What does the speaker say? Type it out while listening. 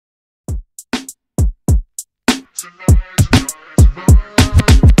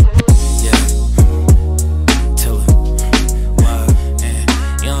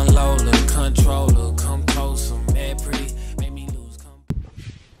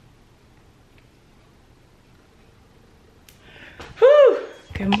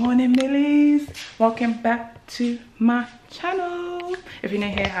Good morning, millies. Welcome back to my channel. If you're new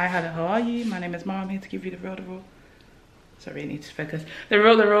here, hi, hello, how are you? My name is Mara. I'm here to give you the real. Sorry, I need to focus. The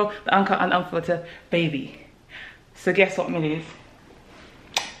real, the uncut and unfiltered baby. So guess what, millies?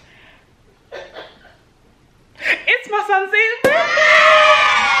 It's my son's 8th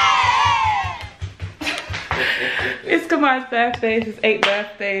birthday! It's Kami's birthday, it's his 8th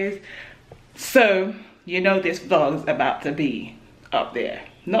birthdays. So, you know this vlog's about to be up there.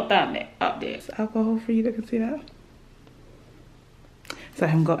 Not down there, up there. It's alcohol free, you can see that. So I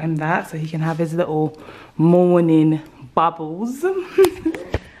haven't got him that so he can have his little morning bubbles.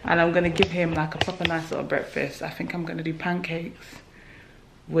 And I'm gonna give him like a proper nice little breakfast. I think I'm gonna do pancakes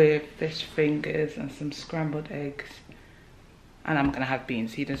with fish fingers and some scrambled eggs. And I'm gonna have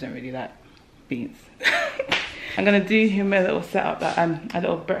beans. He doesn't really like beans. I'm gonna do him a little setup, a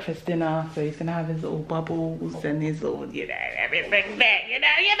little breakfast dinner. So he's gonna have his little bubbles and his little, you know, everything there,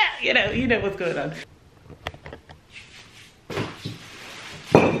 you know what's going on.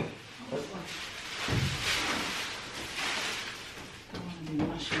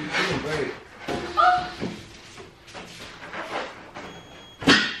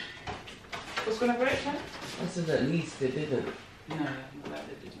 What's gonna break, huh? I said at least it didn't. No, I'm glad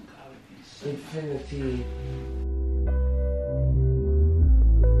it didn't go. Infinity.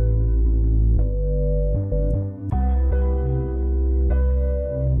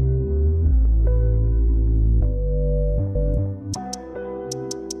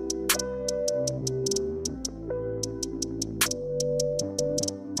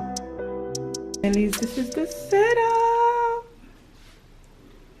 Millies, this is the setup.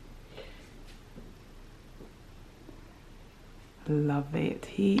 Love it.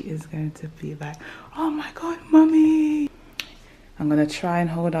 He is going to be like, oh my god, mummy. I'm gonna try and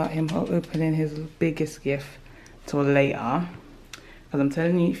hold out him opening his biggest gift till later, because I'm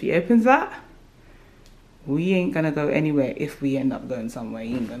telling you, if he opens that, we ain't gonna go anywhere. If we end up going somewhere,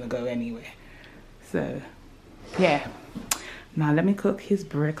 he ain't gonna go anywhere. So yeah, now let me cook his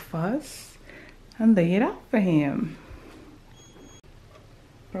breakfast and lay it out for him.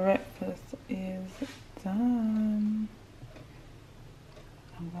 Breakfast is done.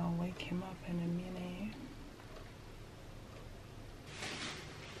 I'm gonna wake him up in a minute.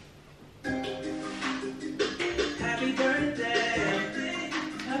 Happy birthday.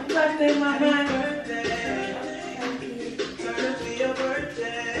 Happy birthday, mama. Thank you. Turn up to your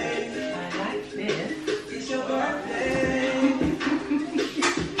birthday. I like this. It's your birthday.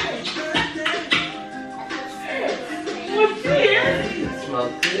 What's here? It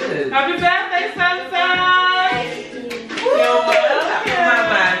smells good. Happy birthday, sunshine. You're welcome.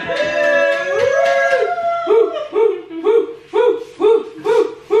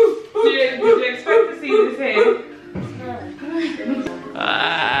 Did you expect to see this here?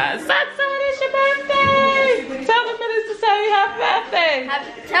 Sunshine, it's your birthday! Tell the minutes to say happy birthday!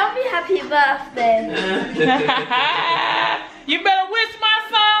 Tell me happy birthday! You better wish my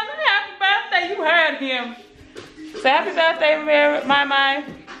son happy birthday, you heard him. Say happy birthday, my.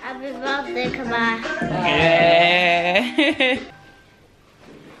 Happy birthday, Kami. Yeah.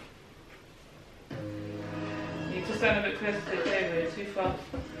 You just stand a bit closer to the table, you're too far.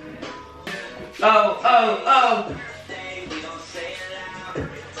 Oh.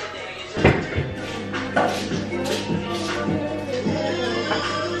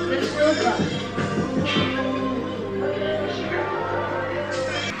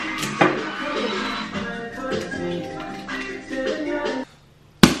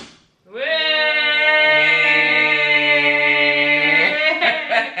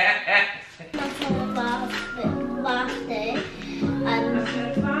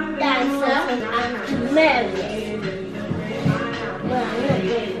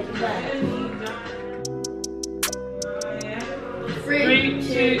 Three,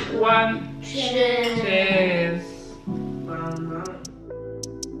 two, one. Cheers.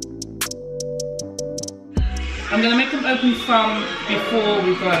 I'm gonna make them open some before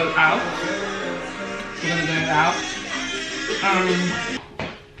we go out. We're gonna go out.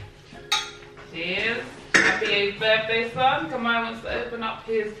 Cheers. Happy 8th birthday, son. Kami wants to open up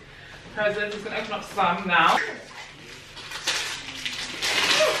his present. He's gonna open up some now.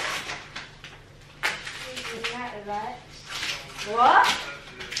 What?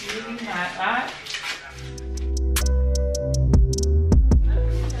 Really nice, right?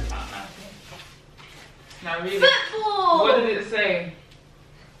 Now read it. Football! What did it say?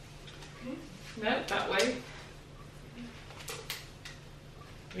 No, that way.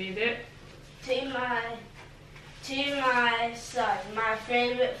 Read it. To my son, my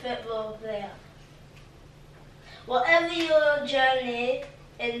favourite football player. Whatever your journey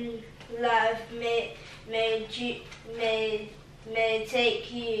in life may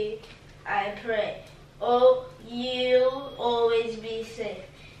take you, I pray. Oh, you'll always be safe.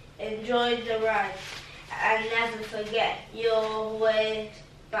 Enjoy the ride and never forget your way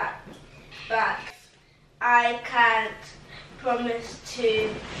back. I can't promise to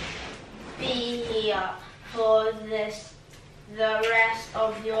be here for the rest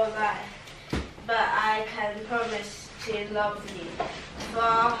of your life, but I can promise to love you.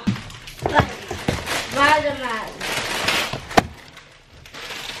 For Spider-Man.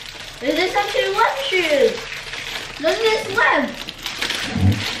 Is this actually web shoes? Doesn't it swim?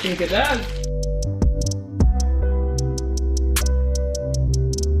 I think it does.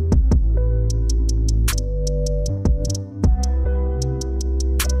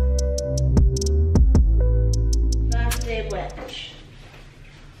 Birthday witch.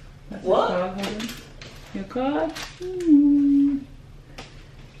 What? Your card?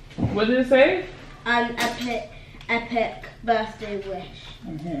 What did it say? An epic birthday wish.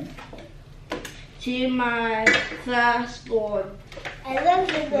 To my firstborn,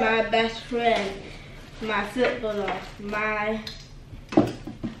 my best friend, my footballer, my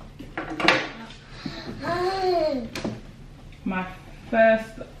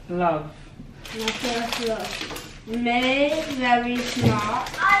first love. My first love. May very smart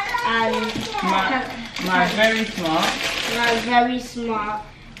and My very smart. my very smart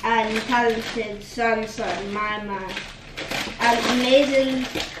and talented son, my man. An amazing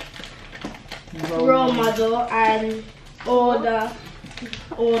role model and older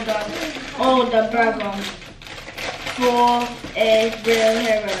brother for a real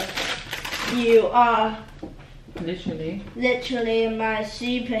hero. You are literally my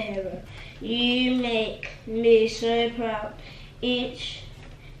superhero. You make me so proud each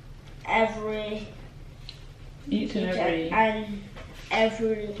and every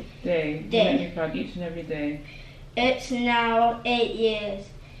day. You make me proud each and every day. It's now 8 years.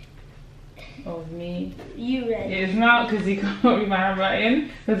 Of me. You ready? It is now, because you can't read my handwriting.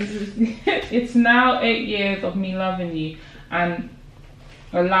 It's now 8 years of me loving you and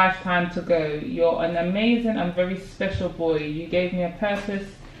a lifetime to go. You're an amazing and very special boy. You gave me a purpose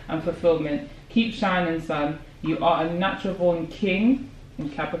and fulfillment. Keep shining, son. You are a natural born king in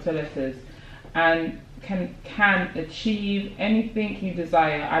capital letters and can achieve anything you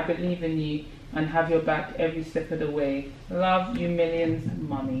desire. I believe in you and have your back every step of the way. Love you millions,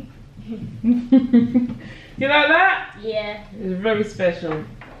 Mummy. You like that? Yeah. It's very special.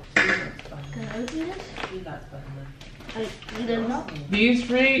 Can I open this? These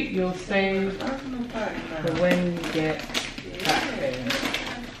three you'll save for when you get back home.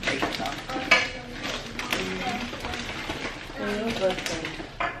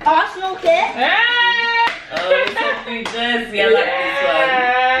 Arsenal kit. Oh, it's a free jersey. I like this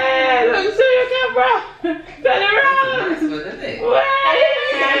one. Look, show your camera. Turn around. Nice one, isn't it?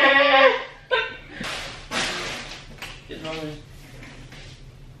 Good morning.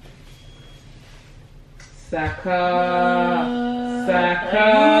 Saka. That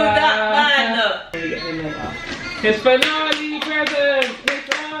man. His finale present.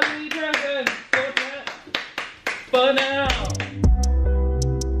 For now.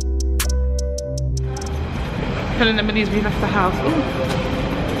 Telling them we've left the house. Ooh.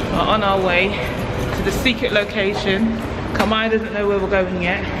 We're on our way to the secret location. Kamai doesn't know where we're going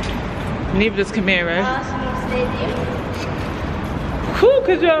yet. Neither does Camero. Arsenal Stadium. Cool,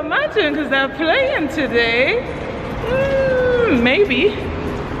 could you imagine? Because they're playing today. Maybe.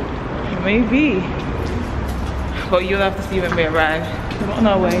 But you'll have to see when we arrive. We're on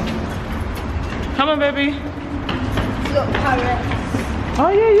our way. Come on, baby. Look, parrots. Oh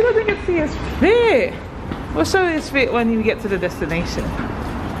yeah, you don't think it's see his fit. We'll show you his fit when you get to the destination.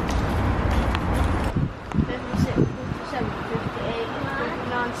 56, 57, 58,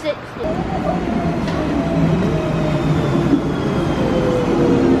 59, 60.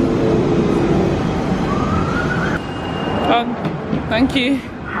 Thank you.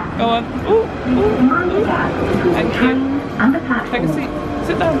 Go on. Ooh. Thank you. Take a seat.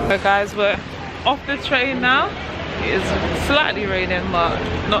 Sit down. So guys, we're off the train now. It is slightly raining, but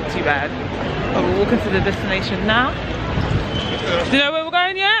not too bad. But we're walking to the destination now. Do you know where we're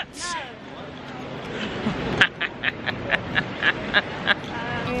going yet?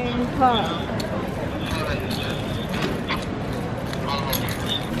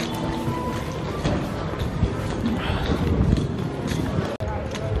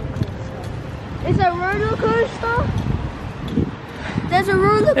 It's a roller coaster. There's a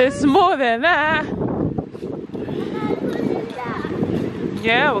roller coaster. It's more than that.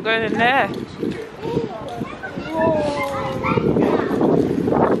 Yeah, we're going in there.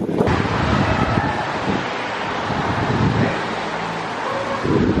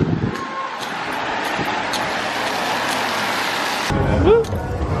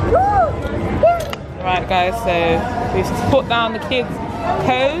 Right guys, so we've put down the kids'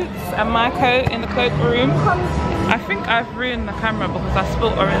 coats and my coat in the cloak room. I think I've ruined the camera because I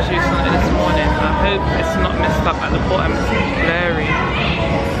spilled orange juice on it this morning. I hope it's not messed up at the bottom, it's blurry.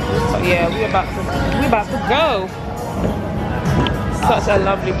 But yeah, we're about to go. Such a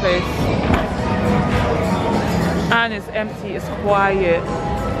lovely place. And it's empty, it's quiet.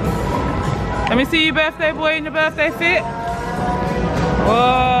 Let me see you, birthday boy, in your birthday fit.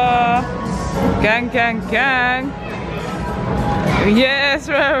 Whoa. Gang, gang, gang. Yes,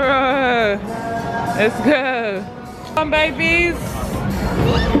 Roro. Let's go. Come on, babies.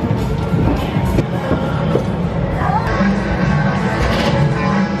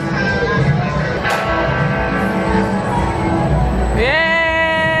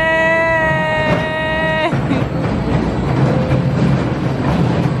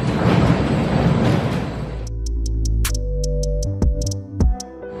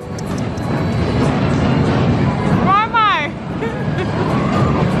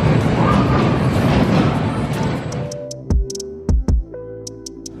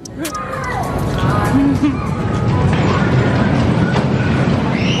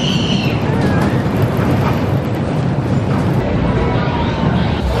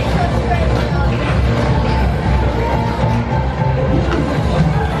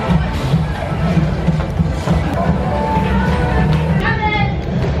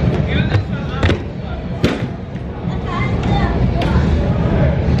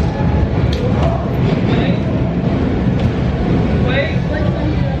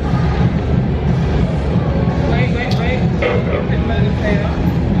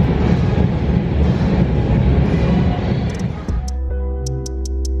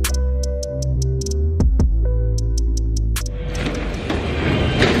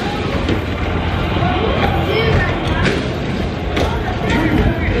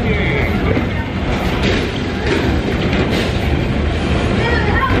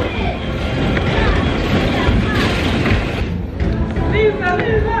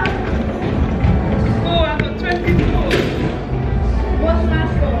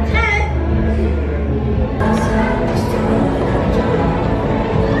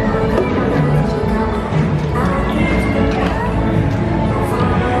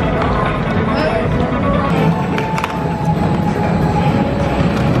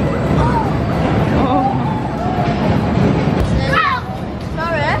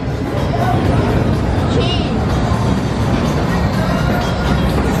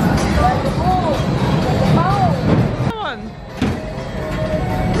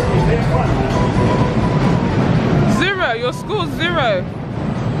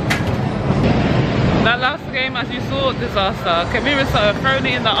 That last game, as you saw, disaster. CAMYES started throwing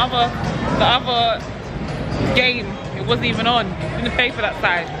it in the other game. It wasn't even on. Didn't pay for that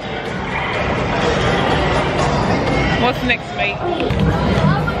side. What's next, mate?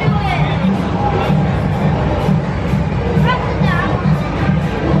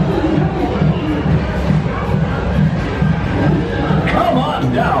 Come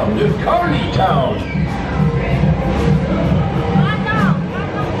on down to Carney Town.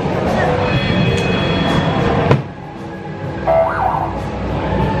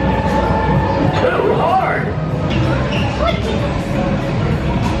 Too hard.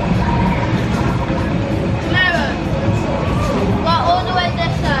 Mara, go all the way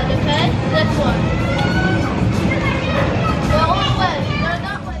this side, okay? This one. Go all the way. Go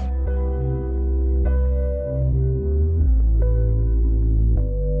that way.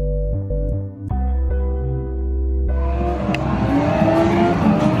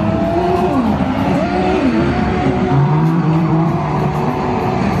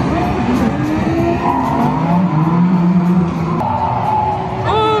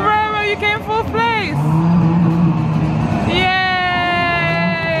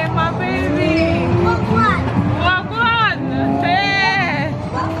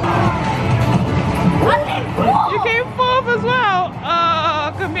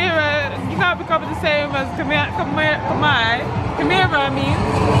 Become the same as CAMYES, I mean.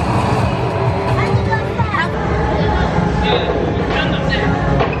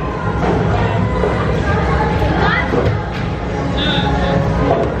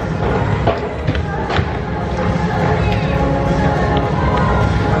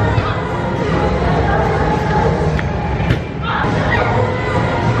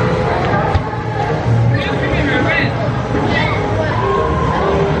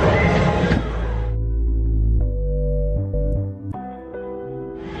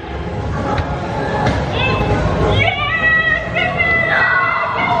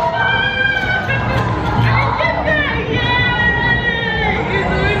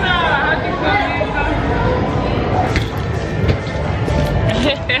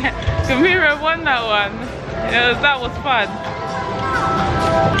 won that one. That was fun.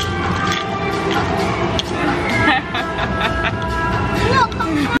 Look,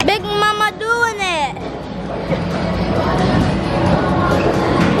 Big Mama doing it.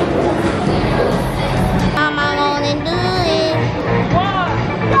 Mama gonna do it. 1,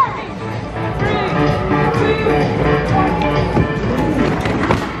 2, 3.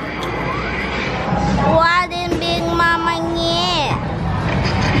 Why didn't Big Mama get?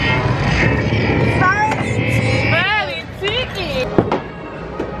 Very tricky.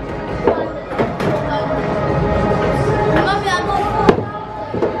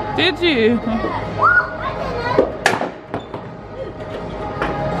 Did you?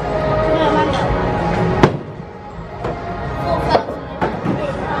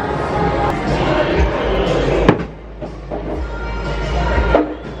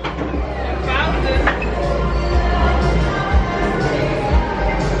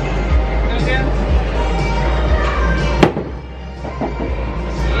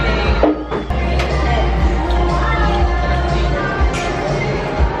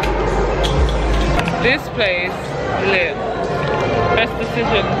 This place, lit. Best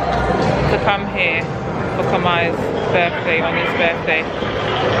decision to come here for CAMYES' birthday, on his birthday.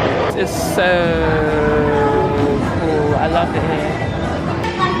 It's so cool. I love it here.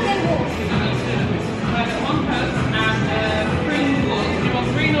 You want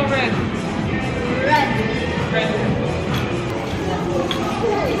green or red? Red.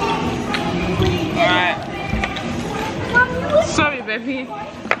 Alright. Sorry, baby.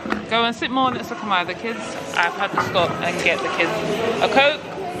 Go and sit more next to CAMYES. The kids, I've had to stop and get the kids a Coke,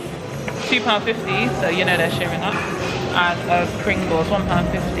 £2.50, so you know they're sharing up, and a Pringles,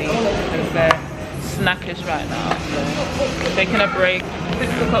 £1.50, because they're snackish right now. So taking a break.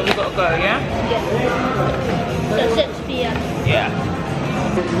 6 o'clock we gotta go, yeah? Yeah. So 6 p.m. Yeah.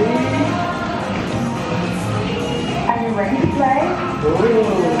 Are you ready to play? Oh,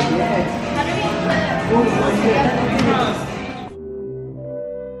 yes.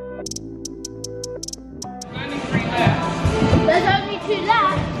 There's only 2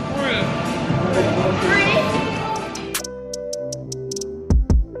 left. 3.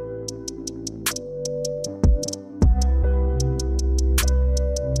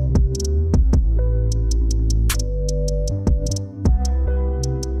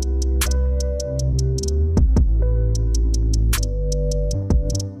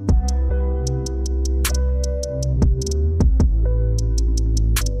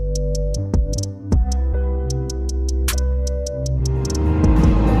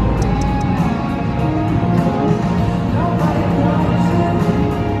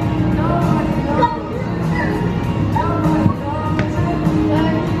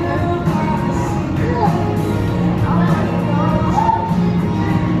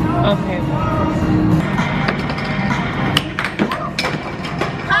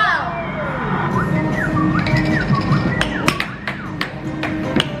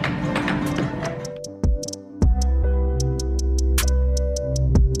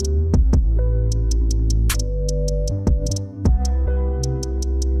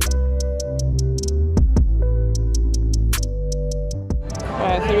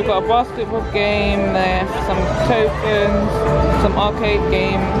 So we've got a basketball game there, some tokens, some arcade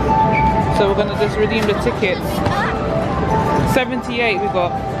games. So we're gonna just redeem the tickets. 78 we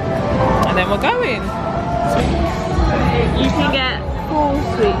got, and then we're going. You can get 4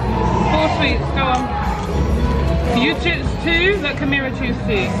 sweets. 4 sweets, go on. You choose 2, let Camira choose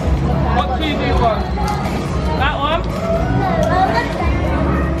 2. What 2 do you want? That one?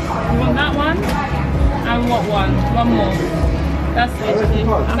 You want that one? And what one? One more. That's it.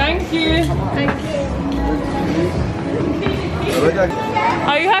 Thank you. Thank you.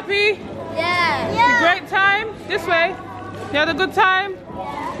 Are you happy? Yeah. Great time? This way? You had a good time?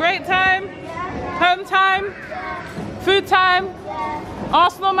 Great time? Home time? Food time?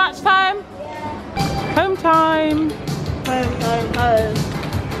 Arsenal match time? Home time. Home.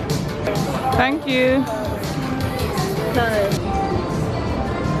 Thank you. Bye.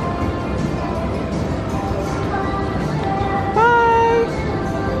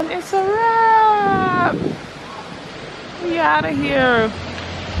 It's a wrap. We out of here.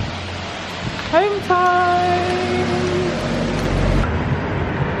 Home time.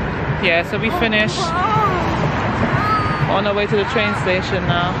 Yeah, so we finished. On our way to the train station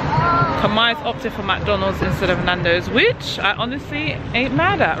now. CAMYES opted for McDonald's instead of Nando's, which I honestly ain't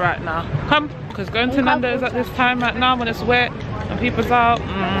mad at right now. Come, because going to Nando's at this time right now when it's wet and people's out,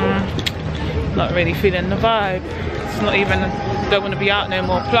 not really feeling the vibe. It's not even, don't want to be out no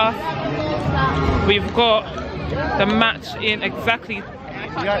more. Plus, we've got the match in exactly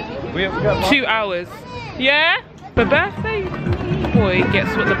We got 2 hours. Yeah? The birthday boy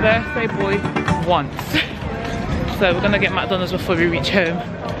gets what the birthday boy wants. So we're gonna get McDonald's before we reach home.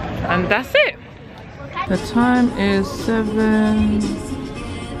 And that's it. The time is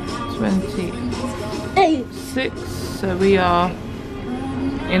 7:26. So we are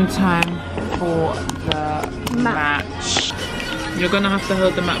in time for the match. You're gonna have to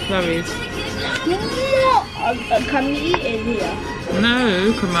hold the McFlurries. Can we eat in here?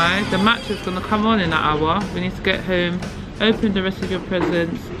 No, Kamai. The match is gonna come on in an hour. We need to get home, open the rest of your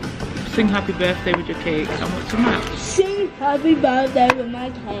presents, sing happy birthday with your cake, and watch the match. Sing happy birthday with my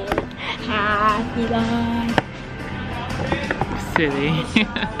cake. Happy birthday. Silly.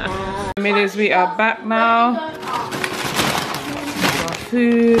 Millies, we are back now. Our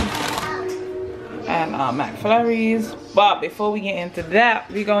food and our McFlurries. But before we get into that,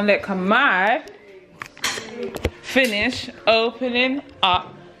 we're gonna let Kamai finish opening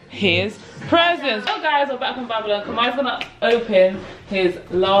up his presents. So guys, we're back in Babylon. Kamai's gonna open his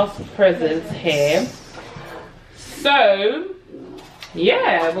last presents here. So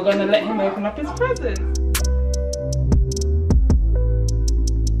yeah, we're gonna let him open up his presents.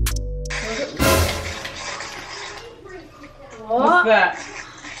 What's that?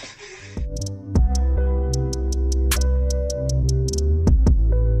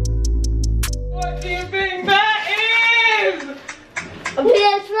 What do you think that is? A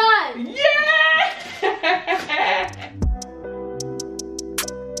PS5! Yeah!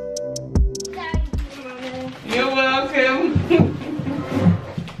 You're welcome.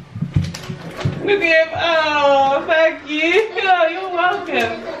 Look at him. Oh, thank you. Oh, you're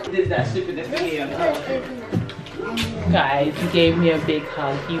welcome. Did that stupid video. Guys, he gave me a big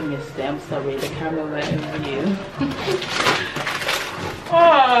hug. You missed it. I'm sorry, the camera went over you.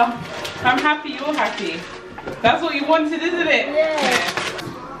 Oh, I'm happy you're happy. That's what you wanted, isn't it? Yeah.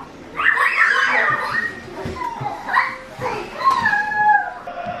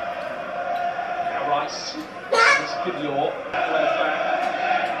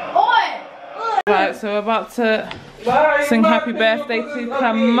 Right, so we're about to sing happy birthday to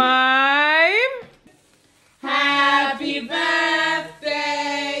Kamai. Happy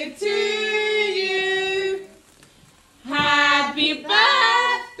birthday to you. Happy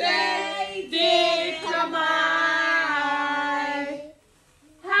birthday, dear Kamai.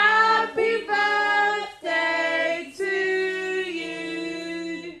 Happy birthday to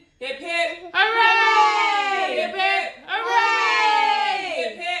you. Hip hip hooray! Hip hip hooray!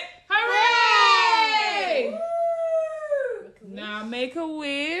 Hip hip hooray! Now make a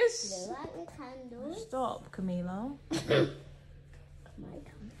wish. Stop, Camila.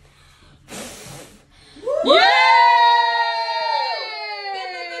 Yay!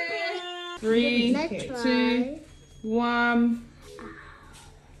 3, 2, 1.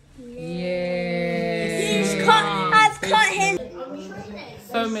 Yay! I've cut him.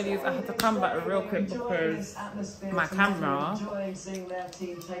 So many, I had to come back real quick because my camera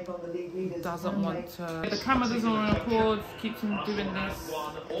doesn't want to. The camera doesn't want to record, keeps on doing this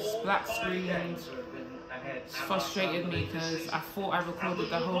black screen. It's frustrated me because I thought I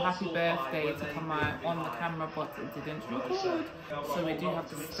recorded the whole happy birthday to come out on the camera, but it didn't record. So we do have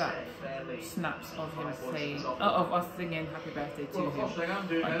to snaps of him saying, of us singing happy birthday to him.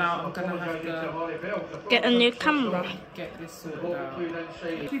 But now I'm gonna have to Get a new camera. Get this sorted out.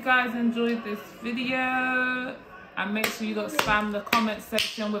 If you guys enjoyed this video, and make sure you got spam the comment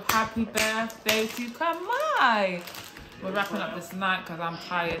section with happy birthday to Kamai. We're wrapping up this night because I'm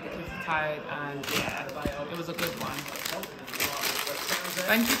tired, the kids are tired, and yeah, it was a good one.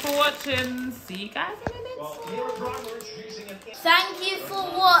 Thank you for watching. See you guys in the next one. Thank you for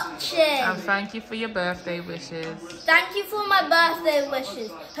watching. And thank you for your birthday wishes. Thank you for my birthday wishes.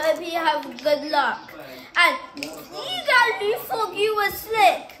 Hope you have good luck. And you guys, you thought you were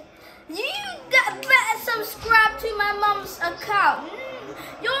slick. You better subscribe to my mum's account.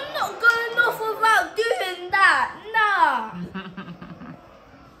 You're not going off without doing that. Nah.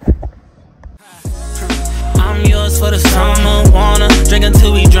 I'm yours for the summer, wanna drink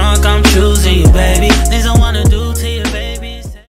until we